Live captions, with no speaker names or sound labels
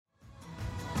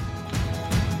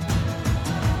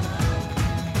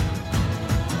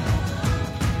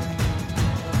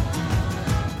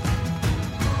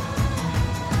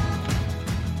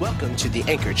to the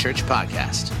Anchor Church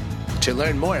podcast. To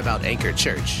learn more about Anchor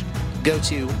Church, go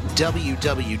to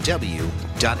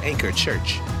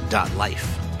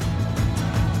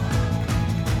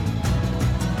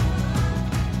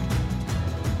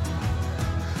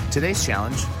Today's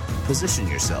challenge, position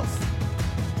yourself.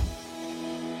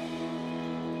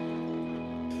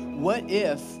 What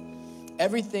if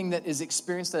everything that is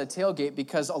experienced at a tailgate,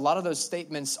 because a lot of those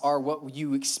statements are what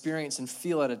you experience and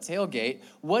feel at a tailgate,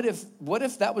 what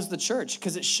if that was the church?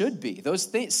 Because it should be. Those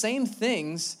same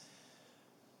things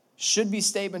should be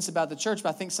statements about the church, but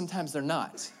I think sometimes they're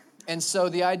not. And so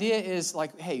the idea is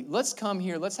like, hey, let's come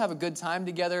here, let's have a good time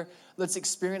together, let's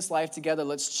experience life together,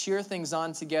 let's cheer things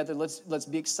on together, let's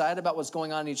be excited about what's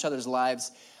going on in each other's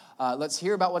lives. Let's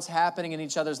hear about what's happening in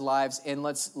each other's lives, and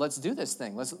let's do this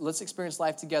thing. Let's experience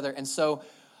life together. And so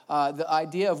the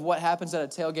idea of what happens at a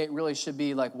tailgate really should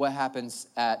be like what happens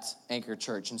at Anchor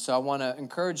Church. And so I want to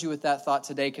encourage you with that thought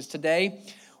today, because today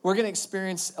we're going to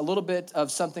experience a little bit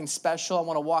of something special. I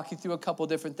want to walk you through a couple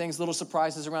different things, little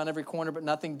surprises around every corner, but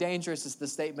nothing dangerous is the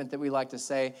statement that we like to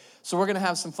say. So we're going to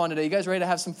have some fun today. You guys ready to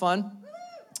have some fun?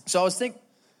 So I was thinking...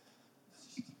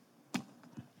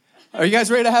 Are you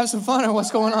guys ready to have some fun, or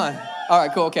what's going on? All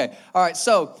right, cool, okay. All right,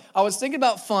 so I was thinking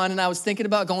about fun, and I was thinking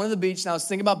about going to the beach, and I was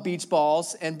thinking about beach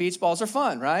balls, and beach balls are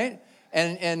fun, right?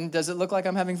 And does it look like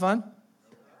I'm having fun?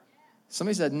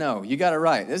 Somebody said no. You got it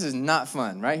right. This is not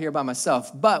fun, right here by myself.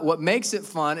 But what makes it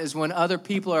fun is when other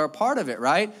people are a part of it,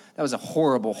 right? That was a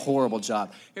horrible, horrible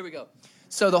job. Here we go.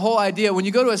 So the whole idea, when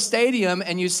you go to a stadium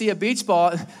and you see a beach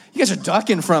ball, you guys are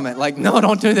ducking from it. Like, no,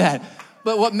 don't do that.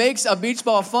 But what makes a beach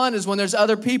ball fun is when there's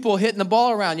other people hitting the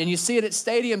ball around you. And you see it at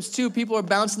stadiums too. People are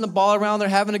bouncing the ball around. They're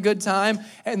having a good time,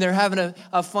 and they're having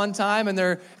a fun time, and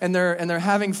they're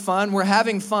having fun. We're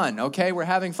having fun, okay? We're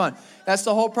having fun. That's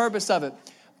the whole purpose of it.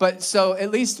 But so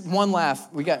at least one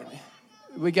laugh. We got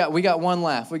one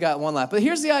laugh. We got one laugh. But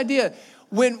here's the idea.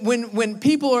 When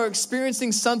people are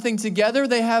experiencing something together,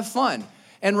 they have fun.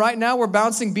 And right now we're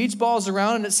bouncing beach balls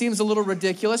around, and it seems a little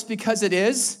ridiculous because it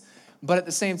is. But at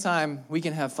the same time, we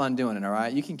can have fun doing it, all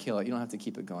right? You can kill it. You don't have to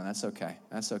keep it going. That's okay.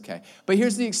 That's okay. But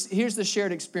here's the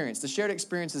shared experience. The shared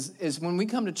experience is when we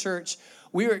come to church,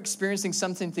 we are experiencing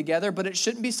something together, but it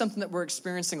shouldn't be something that we're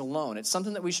experiencing alone. It's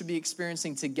something that we should be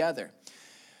experiencing together.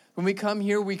 When we come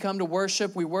here, we come to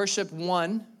worship. We worship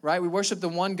one, right? We worship the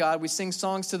one God. We sing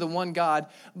songs to the one God.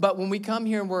 But when we come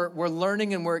here and we're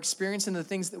learning and we're experiencing the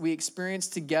things that we experience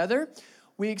together,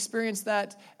 we experience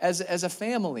that as a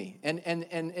family and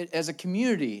as a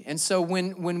community. And so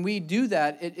when we do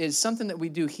that, it is something that we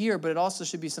do here, but it also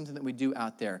should be something that we do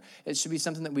out there. It should be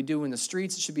something that we do in the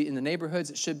streets. It should be in the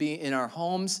neighborhoods. It should be in our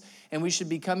homes. And we should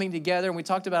be coming together. And we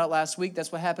talked about it last week.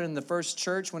 That's what happened in the first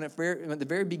church. At the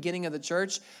very beginning of the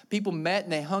church, people met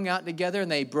and they hung out together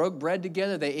and they broke bread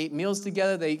together. They ate meals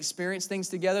together. They experienced things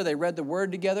together. They read the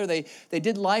word together. They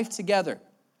did life together.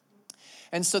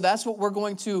 And so that's what we're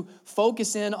going to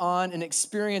focus in on and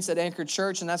experience at Anchor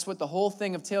Church. And that's what the whole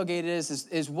thing of Tailgate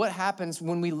is what happens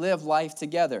when we live life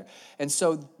together. And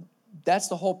so that's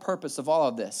the whole purpose of all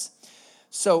of this.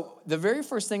 So the very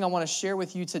first thing I want to share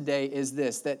with you today is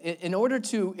this, that in order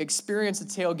to experience a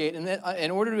tailgate, and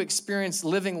in order to experience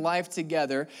living life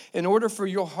together, in order for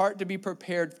your heart to be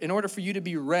prepared, in order for you to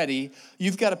be ready,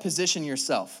 you've got to position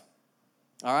yourself.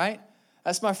 All right?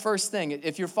 That's my first thing.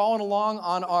 If you're following along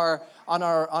on our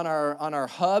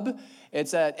hub,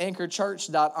 it's at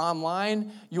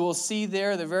anchorchurch.online. You will see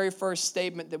there the very first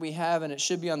statement that we have, and it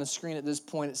should be on the screen at this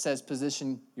point. It says,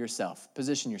 position yourself.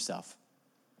 Position yourself.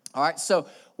 All right, so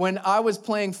when I was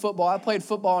playing football, I played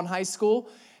football in high school,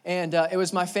 and it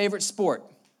was my favorite sport.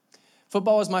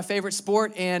 Football was my favorite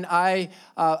sport, and I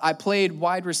played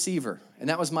wide receiver, and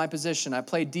that was my position. I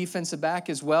played defensive back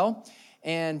as well.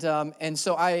 And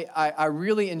so I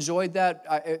really enjoyed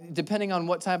that. Depending on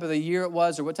what type of the year it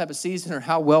was or what type of season or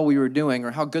how well we were doing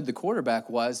or how good the quarterback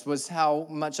was how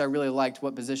much I really liked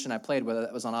what position I played, whether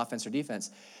that was on offense or defense.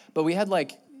 But we had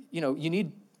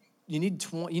you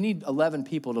need 11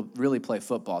 people to really play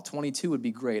football. 22 would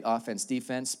be great, offense,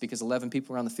 defense, because 11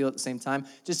 people are on the field at the same time.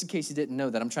 Just in case you didn't know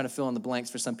that, I'm trying to fill in the blanks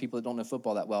for some people that don't know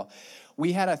football that well.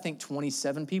 We had, I think,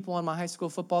 27 people on my high school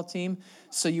football team,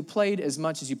 so you played as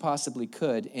much as you possibly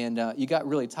could, and you got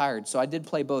really tired. So I did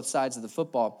play both sides of the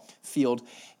football field,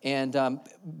 and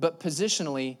but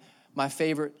positionally, my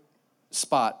favorite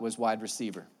spot was wide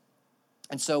receiver.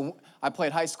 And so I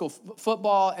played high school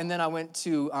football, and then I went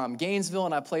to Gainesville,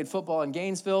 and I played football in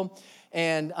Gainesville,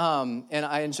 and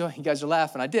I enjoyed. You guys are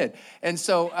laughing. I did, and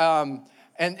so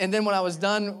and then when I was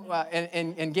done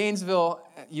in Gainesville,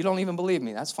 you don't even believe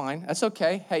me. That's fine. That's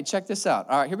okay. Hey, check this out.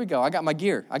 All right, here we go. I got my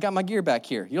gear. I got my gear back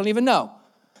here. You don't even know.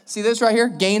 See this right here?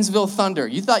 Gainesville Thunder.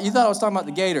 You thought I was talking about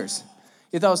the Gators.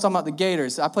 You thought I was talking about the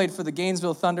Gators. I played for the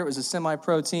Gainesville Thunder. It was a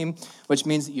semi-pro team, which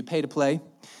means that you pay to play.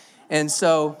 And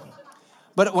so,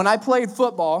 but when I played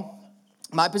football,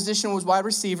 my position was wide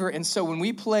receiver. And so when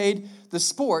we played the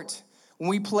sport, when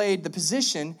we played the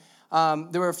position,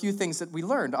 there were a few things that we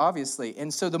learned, obviously.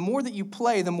 And so the more that you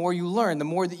play, the more you learn. The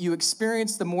more that you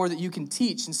experience, the more that you can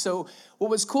teach. And so what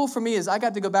was cool for me is I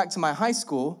got to go back to my high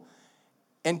school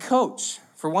and coach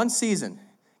for one season.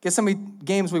 Guess how many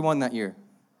games we won that year?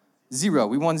 0.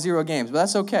 We won 0 games, but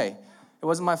that's okay. It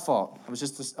wasn't my fault. I was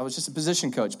just a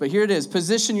position coach. But here it is.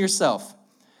 Position yourself.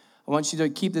 I want you to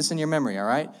keep this in your memory, all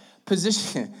right?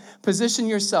 Position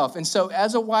yourself. And so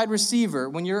as a wide receiver,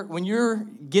 when you're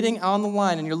getting on the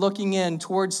line and you're looking in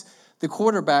towards the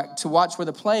quarterback to watch where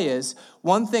the play is,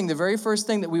 the very first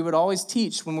thing that we would always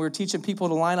teach when we were teaching people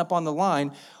to line up on the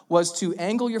line was to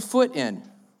angle your foot in.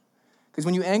 Because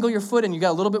when you angle your foot in, you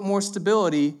got a little bit more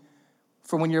stability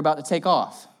for when you're about to take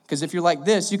off. Because if you're like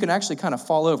this, you can actually kind of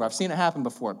fall over. I've seen it happen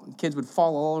before. Kids would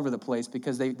fall all over the place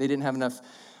because they didn't have enough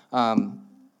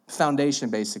foundation,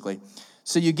 basically.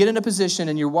 So you get in a position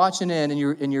and you're watching in and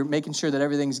you're making sure that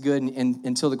everything's good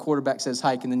until the quarterback says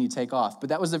hike and then you take off. But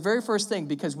that was the very first thing,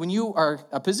 because when you are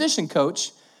a position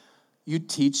coach, you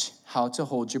teach how to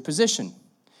hold your position.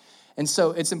 And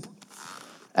so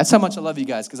that's how much I love you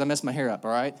guys, because I messed my hair up,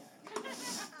 all right?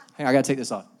 Hang on, I got to take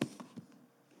this off.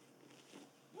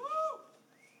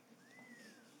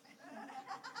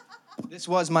 This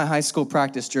was my high school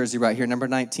practice jersey right here, number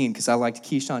 19, because I liked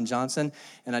Keyshawn Johnson,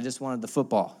 and I just wanted the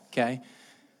football, okay?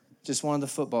 Just wanted the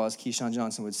football, as Keyshawn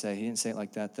Johnson would say. He didn't say it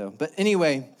like that, though. But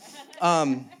anyway,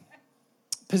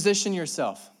 position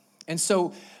yourself. And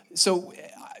so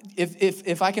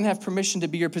if I can have permission to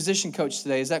be your position coach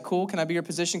today, is that cool? Can I be your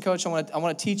position coach? I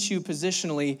want to teach you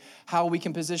positionally how we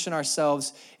can position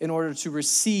ourselves in order to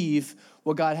receive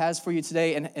what God has for you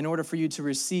today, and in order for you to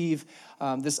receive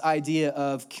this idea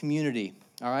of community,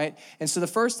 all right? And so the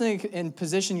first thing in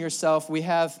position yourself we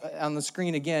have on the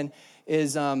screen again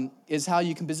is how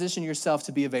you can position yourself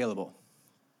to be available.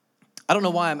 I don't know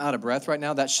why I'm out of breath right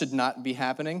now. That should not be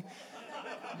happening,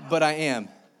 but I am.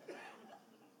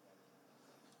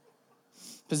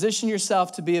 Position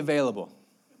yourself to be available.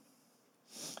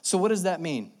 So what does that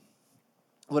mean?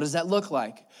 What does that look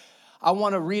like? I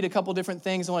want to read a couple different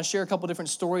things. I want to share a couple different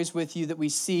stories with you that we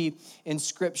see in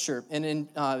Scripture. And in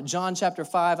John chapter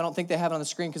 5, I don't think they have it on the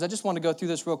screen because I just want to go through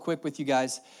this real quick with you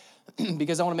guys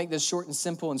because I want to make this short and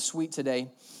simple and sweet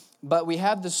today. But we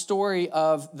have the story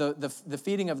of the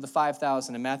feeding of the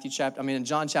 5,000 in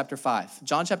John chapter 5.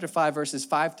 John chapter 5, verses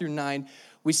 5 through 9,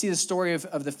 we see the story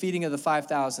of the feeding of the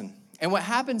 5,000. And what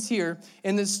happens here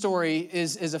in this story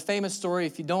is a famous story.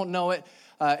 If you don't know it,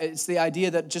 it's the idea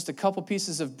that just a couple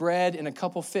pieces of bread and a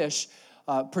couple fish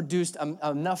produced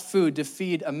enough food to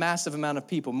feed a massive amount of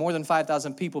people, more than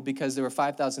 5,000 people, because there were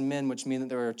 5,000 men, which means that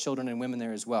there were children and women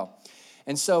there as well.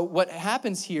 And so what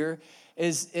happens here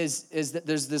is that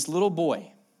there's this little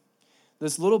boy.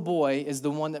 This little boy is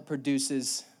the one that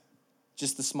produces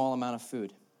just the small amount of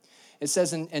food. It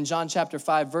says in John chapter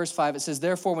 5, verse 5, it says,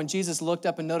 "Therefore, when Jesus looked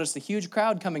up and noticed a huge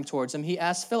crowd coming towards him, he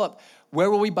asked Philip,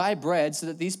 'Where will we buy bread so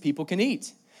that these people can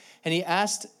eat?' And he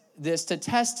asked this to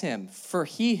test him, for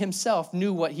he himself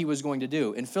knew what he was going to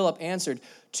do. And Philip answered,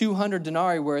 200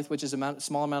 denarii worth, which is a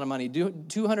small amount of money,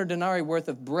 200 denarii worth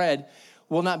of bread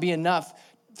will not be enough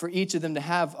for each of them to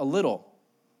have a little."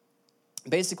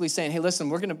 Basically saying, hey,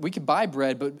 listen, we could buy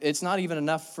bread, but it's not even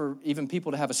enough for even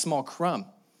people to have a small crumb.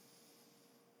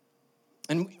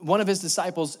 And one of his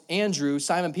disciples, Andrew,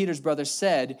 Simon Peter's brother,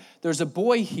 said, "There's a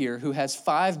boy here who has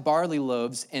 5 barley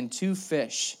loaves and 2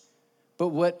 fish. But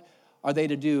what are they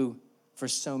to do for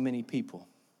so many people?"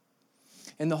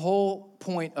 And the whole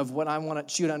point of what I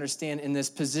want you to understand in this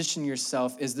position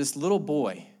yourself is this little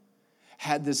boy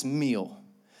had this meal.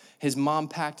 His mom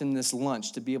packed him this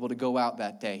lunch to be able to go out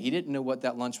that day. He didn't know what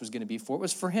that lunch was going to be for. It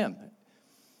was for him.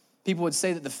 People would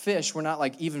say that the fish were not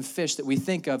like even fish that we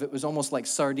think of. It was almost like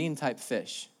sardine type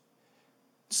fish.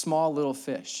 Small little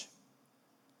fish.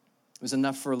 It was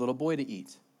enough for a little boy to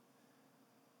eat.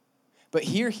 But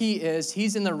here he is.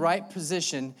 He's in the right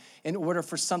position in order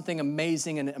for something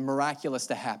amazing and miraculous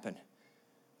to happen.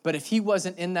 But if he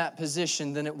wasn't in that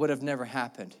position, then it would have never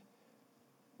happened.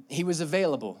 He was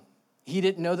available. He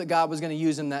didn't know that God was going to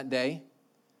use him that day,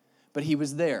 but he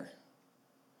was there.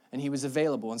 And he was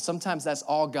available. And sometimes that's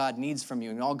all God needs from you,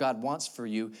 and all God wants for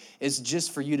you is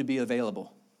just for you to be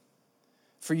available,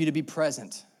 for you to be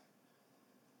present.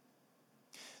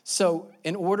 So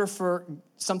in order for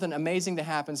something amazing to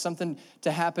happen, something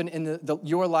to happen in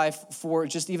your life, for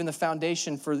just even the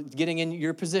foundation for getting in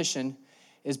your position,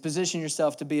 is position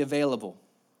yourself to be available.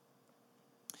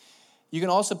 You can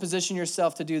also position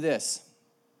yourself to do this.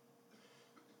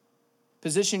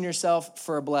 Position yourself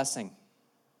for a blessing.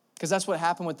 Because that's what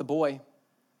happened with the boy.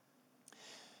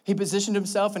 He positioned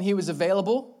himself and he was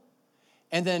available,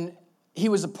 and then he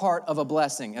was a part of a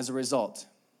blessing as a result.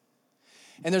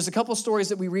 And there's a couple stories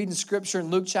that we read in Scripture.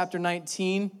 In Luke chapter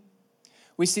 19,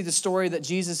 we see the story that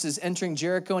Jesus is entering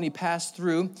Jericho, and he passed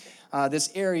through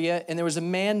this area, and there was a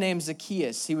man named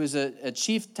Zacchaeus. He was a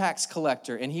chief tax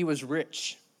collector, and he was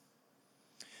rich.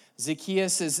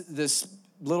 Zacchaeus is this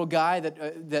little guy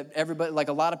that everybody, like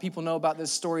a lot of people know about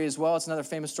this story as well. It's another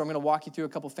famous story. I'm going to walk you through a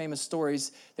couple famous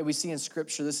stories that we see in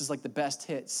Scripture. This is like the best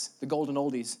hits, the golden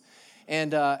oldies.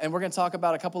 And we're going to talk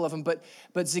about a couple of them.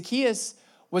 But Zacchaeus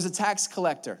was a tax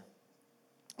collector,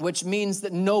 which means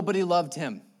that nobody loved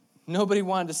him. Nobody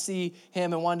wanted to see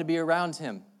him and wanted to be around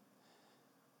him.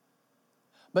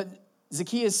 But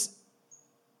Zacchaeus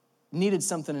needed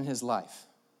something in his life.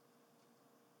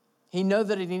 He knew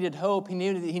that he needed hope. He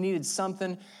knew that he needed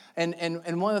something.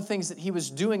 And one of the things that he was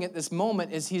doing at this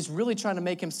moment is he's really trying to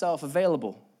make himself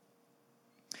available.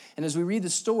 And as we read the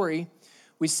story,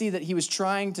 we see that he was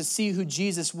trying to see who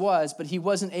Jesus was, but he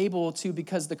wasn't able to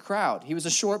because of the crowd. He was a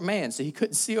short man, so he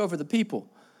couldn't see over the people.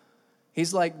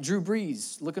 He's like Drew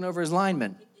Brees looking over his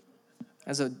linemen.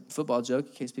 As a football joke,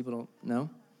 in case people don't know.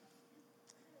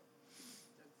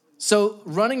 So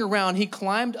running around, he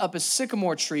climbed up a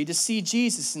sycamore tree to see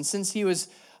Jesus, and since he was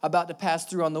about to pass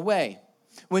through on the way.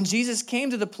 When Jesus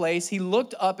came to the place, he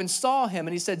looked up and saw him,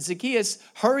 and he said, Zacchaeus,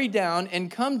 hurry down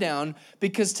and come down,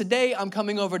 because today I'm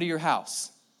coming over to your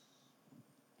house.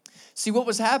 See, what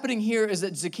was happening here is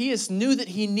that Zacchaeus knew that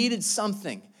he needed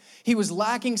something. He was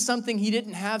lacking something. He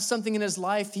didn't have something in his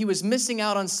life. He was missing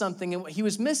out on something, and what he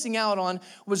was missing out on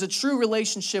was a true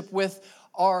relationship with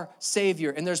our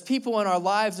Savior. And there's people in our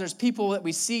lives, there's people that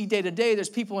we see day to day, there's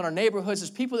people in our neighborhoods, there's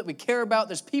people that we care about,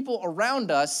 there's people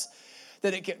around us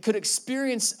that could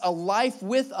experience a life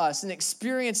with us and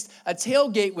experience a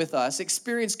tailgate with us,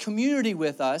 experience community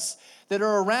with us, that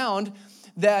are around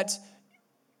that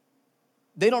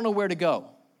they don't know where to go.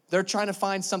 They're trying to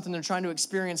find something, they're trying to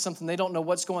experience something, they don't know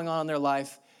what's going on in their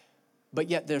life, but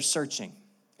yet they're searching.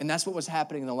 And that's what was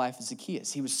happening in the life of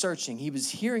Zacchaeus. He was searching. He was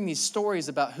hearing these stories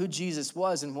about who Jesus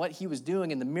was and what he was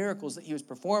doing and the miracles that he was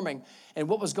performing and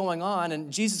what was going on.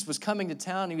 And Jesus was coming to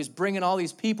town. He was bringing all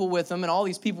these people with him, and all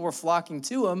these people were flocking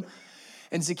to him.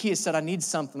 And Zacchaeus said, I need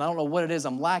something. I don't know what it is.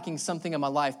 I'm lacking something in my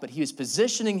life. But he was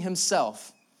positioning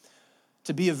himself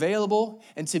to be available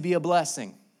and to be a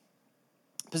blessing.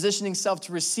 Positioning himself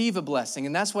to receive a blessing.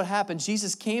 And that's what happened.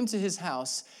 Jesus came to his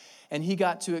house, and he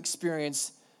got to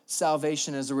experience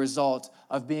salvation as a result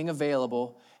of being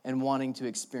available and wanting to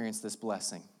experience this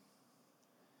blessing.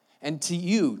 And to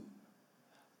you,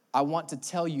 I want to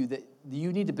tell you that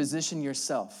you need to position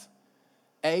yourself,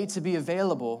 A, to be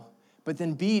available, but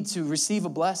then B, to receive a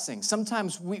blessing.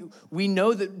 Sometimes we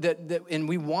know that and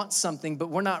we want something, but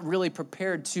we're not really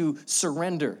prepared to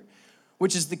surrender,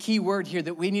 which is the key word here,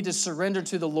 that we need to surrender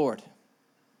to the Lord.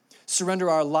 Surrender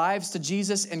our lives to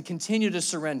Jesus and continue to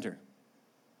surrender.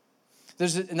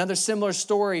 There's another similar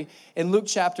story in Luke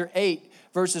chapter 8,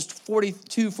 verses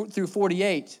 42 through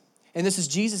 48. And this is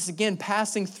Jesus again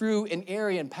passing through an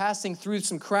area and passing through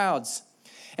some crowds.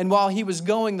 And while he was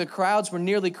going, the crowds were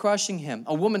nearly crushing him.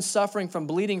 A woman suffering from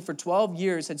bleeding for 12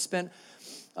 years had spent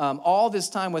all this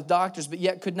time with doctors, but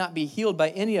yet could not be healed by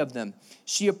any of them.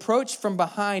 She approached from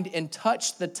behind and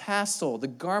touched the tassel, the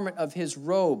garment of his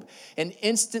robe, and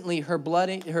instantly her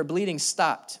bleeding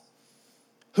stopped.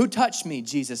 Who touched me?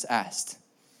 Jesus asked.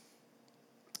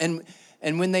 And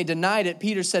when they denied it,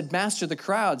 Peter said, Master, the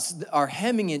crowds are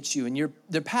hemming at you, and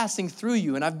they're passing through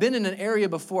you. And I've been in an area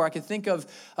before. I could think of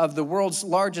the world's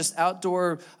largest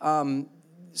outdoor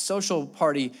social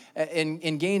party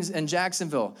in Gaines and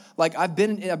Jacksonville. Like I've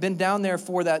been down there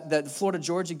for that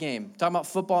Florida-Georgia game. Talking about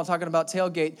football, talking about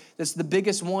tailgate. That's the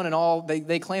biggest one in all.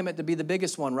 They claim it to be the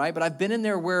biggest one, right? But I've been in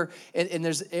there where, and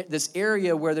there's this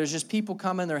area where there's just people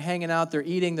coming, they're hanging out, they're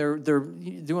eating, they're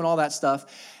doing all that stuff.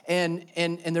 And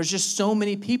there's just so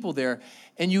many people there.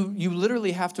 And you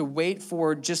literally have to wait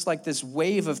for just like this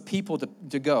wave of people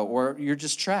to go, or you're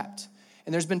just trapped.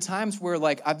 And there's been times where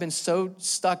like I've been so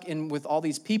stuck in with all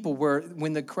these people where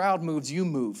when the crowd moves, you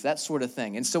move, that sort of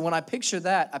thing. And so when I picture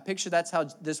that's how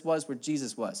this was where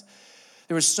Jesus was.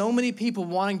 There were so many people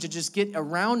wanting to just get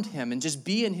around him and just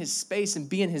be in his space and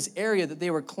be in his area that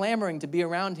they were clamoring to be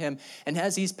around him. And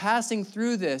as he's passing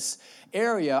through this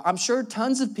area, I'm sure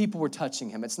tons of people were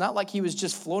touching him. It's not like he was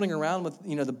just floating around with,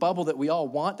 the bubble that we all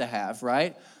want to have,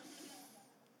 right?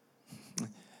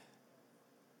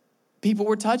 people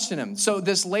were touching him. So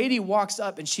this lady walks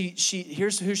up and she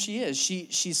here's who she is.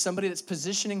 She's somebody that's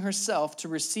positioning herself to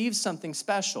receive something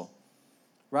special,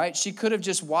 right? She could have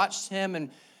just watched him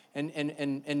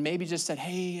and maybe just said,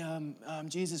 hey,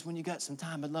 Jesus, when you got some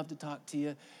time, I'd love to talk to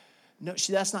you. No,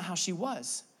 that's not how she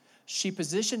was. She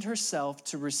positioned herself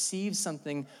to receive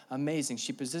something amazing.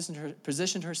 She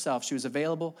positioned herself. She was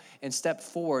available and stepped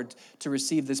forward to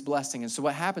receive this blessing. And so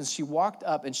what happens, she walked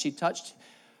up and she touched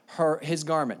his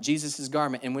garment, Jesus'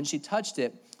 garment. And when she touched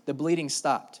it, the bleeding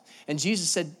stopped. And Jesus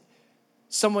said,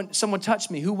 someone touched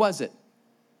me. Who was it?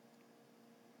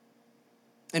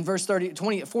 In verse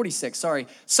 46,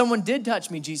 someone did touch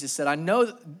me, Jesus said. I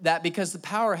know that because the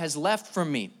power has left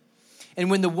from me. And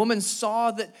when the woman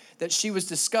saw that she was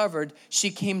discovered,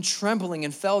 she came trembling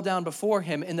and fell down before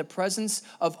him. In the presence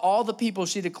of all the people,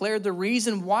 she declared the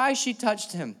reason why she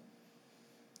touched him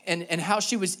and how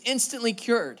she was instantly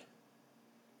cured.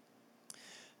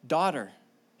 Daughter,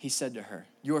 he said to her,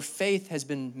 your faith has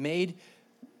made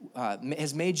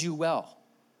you well.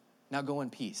 Now go in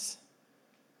peace.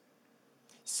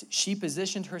 She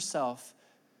positioned herself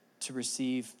to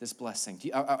receive this blessing.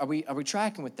 Are we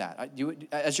tracking with that?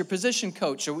 As your position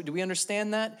coach, do we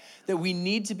understand that we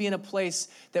need to be in a place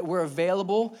that we're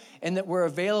available and that we're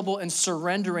available and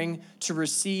surrendering to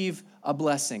receive a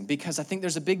blessing? Because I think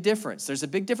there's a big difference. There's a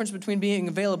big difference between being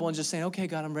available and just saying, okay,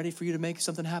 God, I'm ready for you to make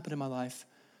something happen in my life.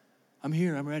 I'm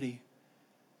here, I'm ready.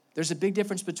 There's a big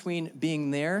difference between being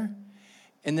there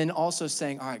and then also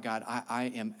saying, all right, God,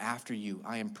 I am after you.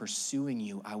 I am pursuing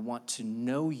you. I want to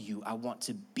know you. I want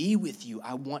to be with you.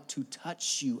 I want to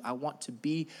touch you. I want to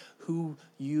be who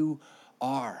you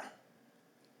are.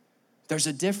 There's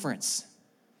a difference.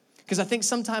 Because I think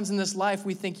sometimes in this life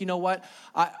we think, you know what,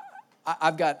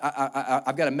 I've got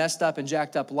a messed up and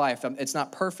jacked up life. It's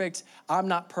not perfect. I'm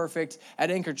not perfect. At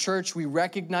Anchor Church, we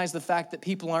recognize the fact that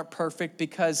people aren't perfect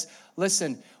because,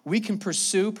 listen, we can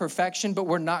pursue perfection, but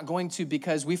we're not going to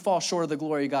because we fall short of the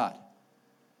glory of God.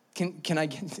 Can I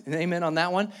get an amen on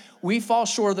that one? We fall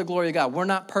short of the glory of God. We're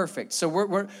not perfect.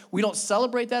 So we don't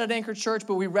celebrate that at Anchor Church,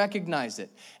 but we recognize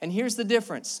it. And here's the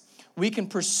difference. We can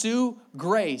pursue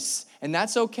grace, and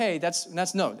that's okay. That's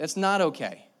not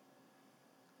okay.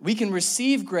 We can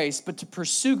receive grace, but to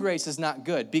pursue grace is not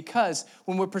good because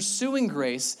when we're pursuing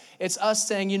grace, it's us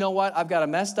saying, you know what, I've got a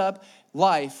messed up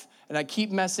life and I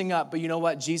keep messing up, but you know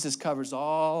what, Jesus covers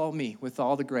all me with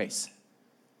all the grace.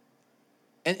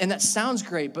 And that sounds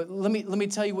great, but let me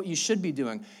tell you what you should be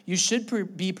doing. You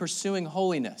should be pursuing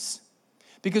holiness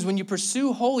because when you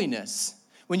pursue holiness,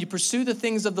 when you pursue the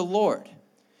things of the Lord,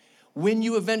 when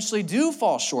you eventually do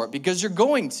fall short, because you're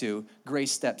going to,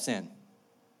 grace steps in.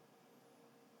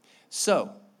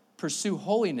 So, pursue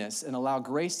holiness and allow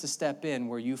grace to step in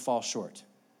where you fall short.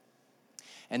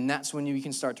 And that's when you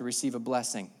can start to receive a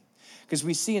blessing. Because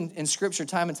we see in Scripture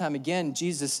time and time again,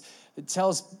 Jesus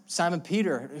tells Simon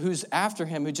Peter, who's after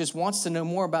him, who just wants to know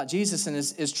more about Jesus and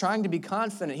is trying to be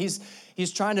confident.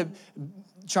 He's trying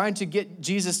to get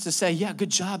Jesus to say, yeah, good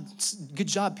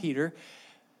job, Peter.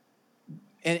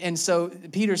 And so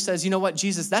Peter says, you know what,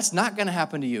 Jesus, that's not going to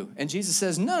happen to you. And Jesus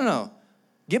says, no.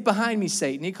 Get behind me,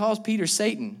 Satan. He calls Peter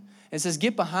Satan and says,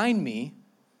 get behind me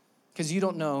because you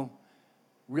don't know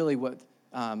really what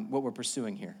we're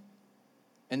pursuing here.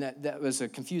 And that was a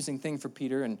confusing thing for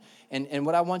Peter. And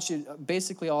what I want you,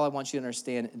 basically all I want you to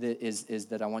understand is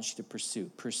that I want you to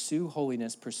pursue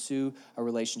holiness, pursue a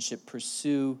relationship,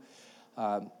 pursue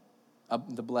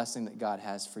the blessing that God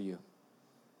has for you.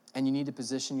 And you need to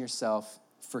position yourself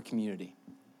for community.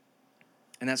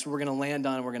 And that's what we're going to land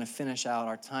on. We're going to finish out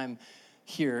our time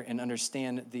here and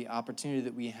understand the opportunity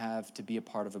that we have to be a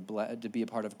part of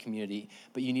a community.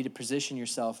 But you need to position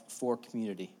yourself for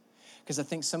community. Because I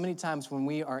think so many times when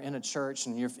we are in a church,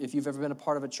 and if you've ever been a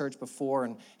part of a church before,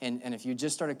 and if you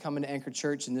just started coming to Anchor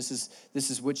Church, and this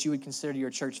is what you would consider your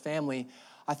church family,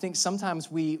 I think sometimes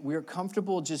we're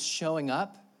comfortable just showing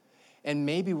up, and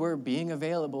maybe we're being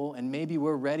available, and maybe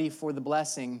we're ready for the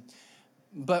blessing,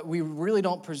 but we really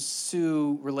don't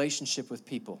pursue relationship with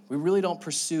people. We really don't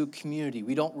pursue community.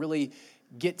 We don't really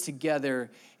get together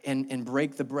and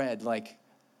break the bread like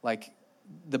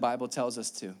the Bible tells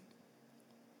us to.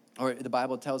 Or the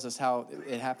Bible tells us how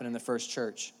it happened in the first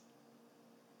church.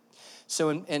 So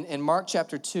in Mark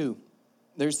chapter 2,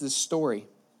 there's this story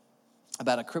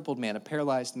about a crippled man, a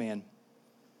paralyzed man.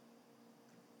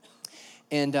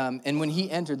 And when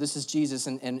he entered, this is Jesus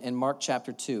in Mark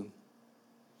chapter 2.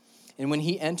 And when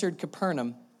he entered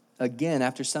Capernaum, again,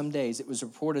 after some days, it was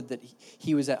reported that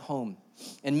he was at home.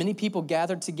 And many people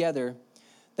gathered together,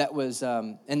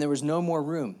 and there was no more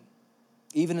room,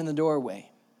 even in the doorway.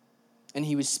 And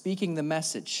he was speaking the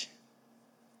message.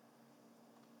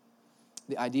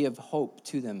 the idea of hope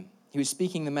to them. He was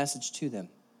speaking the message to them.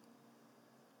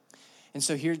 And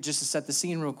so here, just to set the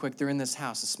scene real quick, they're in this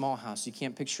house, a small house. You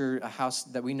can't picture a house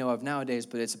that we know of nowadays,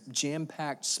 but it's a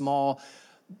jam-packed, small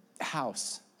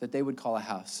house that they would call a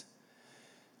house.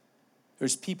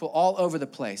 There's people all over the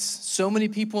place. So many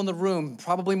people in the room,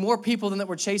 probably more people than that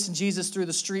were chasing Jesus through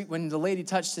the street when the lady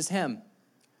touched his hem.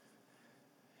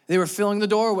 They were filling the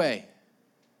doorway.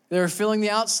 They were filling the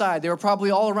outside. They were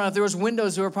probably all around. If there was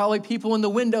windows, there were probably people in the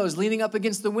windows, leaning up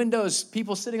against the windows,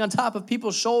 people sitting on top of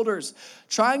people's shoulders,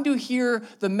 trying to hear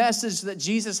the message that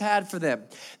Jesus had for them.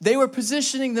 They were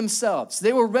positioning themselves.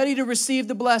 They were ready to receive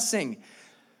the blessing.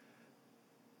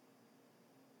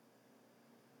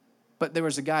 But there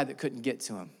was a guy that couldn't get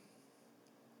to him.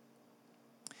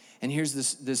 And here's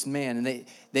this man, and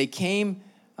they came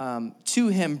to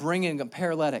him bringing a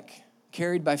paralytic,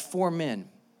 carried by 4 men.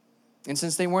 And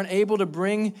since they weren't able to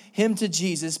bring him to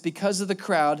Jesus because of the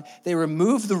crowd, they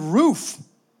removed the roof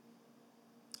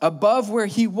above where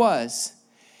he was,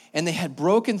 and they had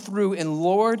broken through and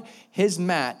lowered his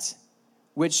mat,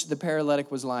 which the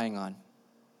paralytic was lying on.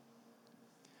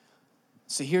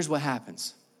 So here's what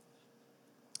happens.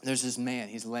 There's this man.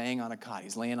 He's laying on a cot.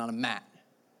 He's laying on a mat.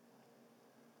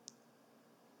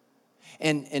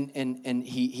 And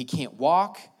he can't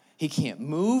walk. He can't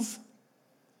move.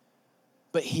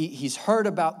 But he's heard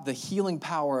about the healing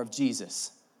power of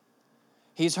Jesus.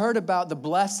 He's heard about the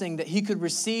blessing that he could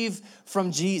receive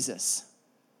from Jesus.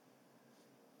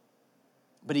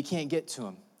 But he can't get to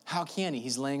him. How can he?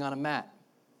 He's laying on a mat.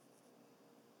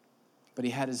 But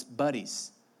he had his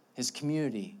buddies, his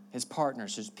community, his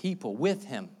partners, his people with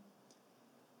him.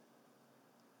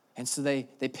 And so they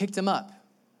picked him up.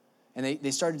 And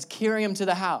they started carrying him to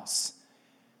the house.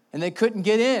 And they couldn't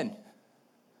get in.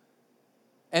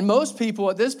 And most people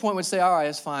at this point would say, all right,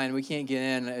 it's fine. We can't get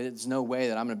in. There's no way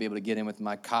that I'm going to be able to get in with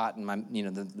my cot and my,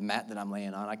 the mat that I'm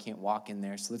laying on. I can't walk in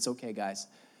there, so it's okay, guys.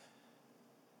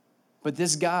 But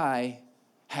this guy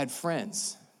had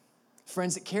friends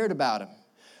that cared about him,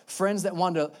 friends that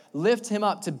wanted to lift him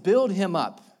up, to build him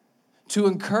up, to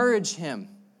encourage him,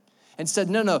 and said,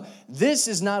 no, this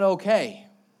is not okay.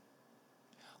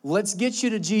 Let's get you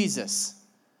to Jesus.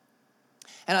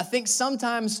 And I think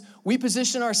sometimes we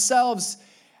position ourselves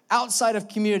outside of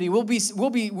community. We'll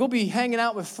be hanging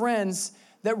out with friends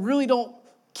that really don't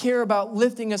care about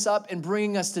lifting us up and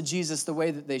bringing us to Jesus the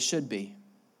way that they should be,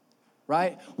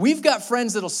 right? We've got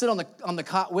friends that'll sit on the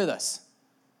cot with us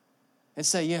and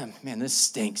say, yeah, man, this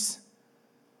stinks.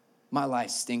 My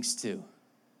life stinks too.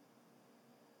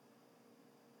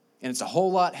 And it's a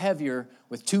whole lot heavier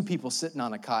with 2 people sitting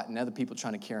on a cot and other people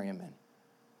trying to carry them in.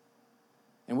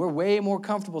 And we're way more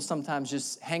comfortable sometimes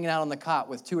just hanging out on the cot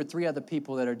with 2 or 3 other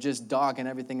people that are just dogging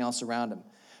everything else around them,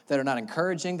 that are not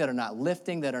encouraging, that are not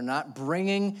lifting, that are not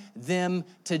bringing them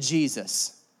to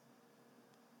Jesus.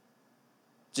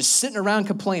 Just sitting around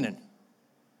complaining.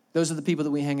 Those are the people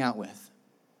that we hang out with.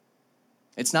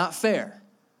 It's not fair.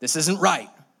 This isn't right.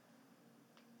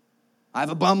 I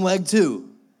have a bum leg too.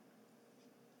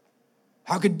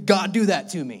 How could God do that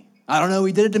to me? I don't know.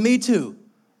 He did it to me too.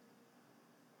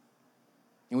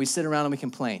 And we sit around and we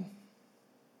complain.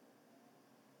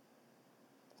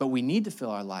 But we need to fill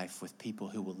our life with people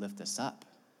who will lift us up,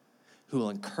 who will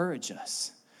encourage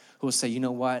us, who will say, you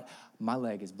know what? My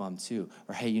leg is bummed too.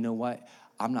 Or, hey, you know what?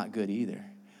 I'm not good either.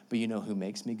 But you know who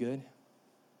makes me good?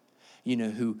 You know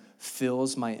who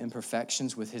fills my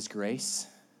imperfections with his grace?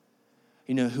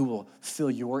 You know who will fill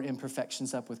your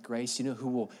imperfections up with grace? You know who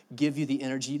will give you the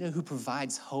energy? You know who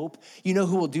provides hope? You know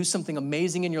who will do something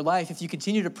amazing in your life if you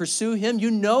continue to pursue him? You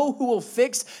know who will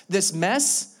fix this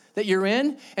mess that you're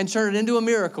in and turn it into a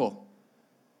miracle?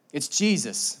 It's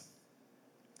Jesus.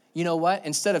 You know what?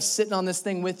 Instead of sitting on this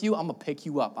thing with you, I'm going to pick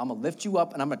you up. I'm going to lift you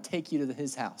up, and I'm going to take you to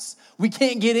his house. We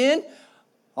can't get in.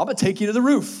 I'm going to take you to the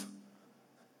roof.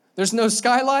 There's no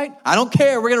skylight. I don't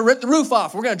care. We're going to rip the roof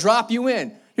off. We're going to drop you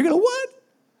in. You're going to what?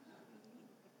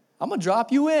 I'm going to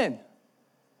drop you in.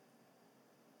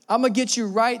 I'm going to get you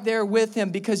right there with him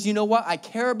because you know what? I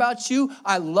care about you.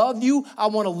 I love you. I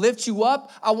want to lift you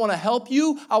up. I want to help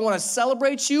you. I want to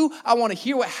celebrate you. I want to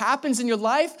hear what happens in your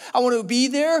life. I want to be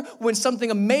there when something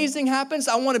amazing happens.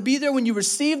 I want to be there when you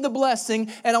receive the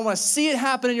blessing, and I want to see it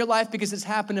happen in your life because it's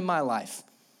happened in my life.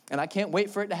 And I can't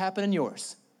wait for it to happen in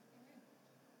yours.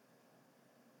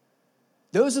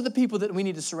 Those are the people that we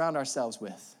need to surround ourselves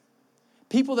with.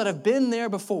 People that have been there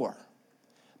before.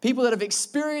 People that have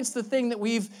experienced the thing that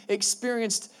we've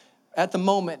experienced at the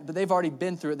moment, but they've already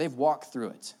been through it. They've walked through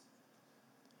it.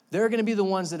 They're going to be the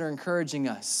ones that are encouraging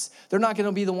us. They're not going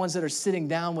to be the ones that are sitting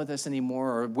down with us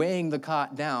anymore or weighing the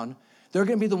cot down. They're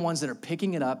going to be the ones that are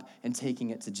picking it up and taking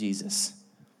it to Jesus.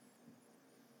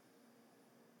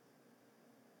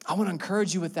 I want to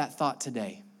encourage you with that thought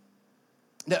today.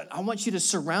 That I want you to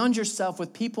surround yourself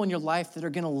with people in your life that are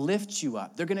going to lift you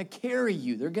up. They're going to carry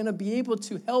you. They're going to be able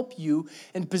to help you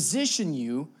and position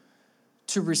you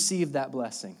to receive that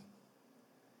blessing.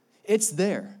 It's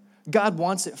there. God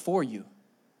wants it for you.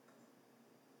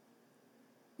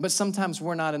 But sometimes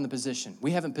we're not in the position.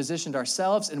 We haven't positioned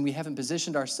ourselves, and we haven't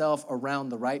positioned ourselves around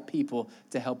the right people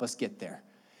to help us get there.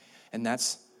 And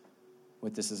that's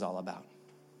what this is all about.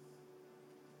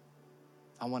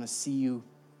 I want to see you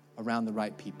around the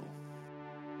right people.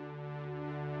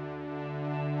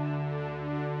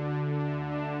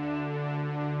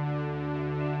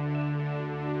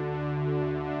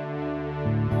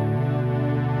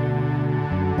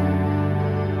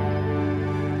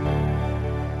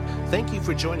 Thank you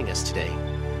for joining us today.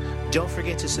 Don't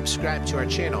forget to subscribe to our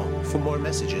channel for more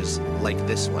messages like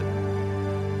this one.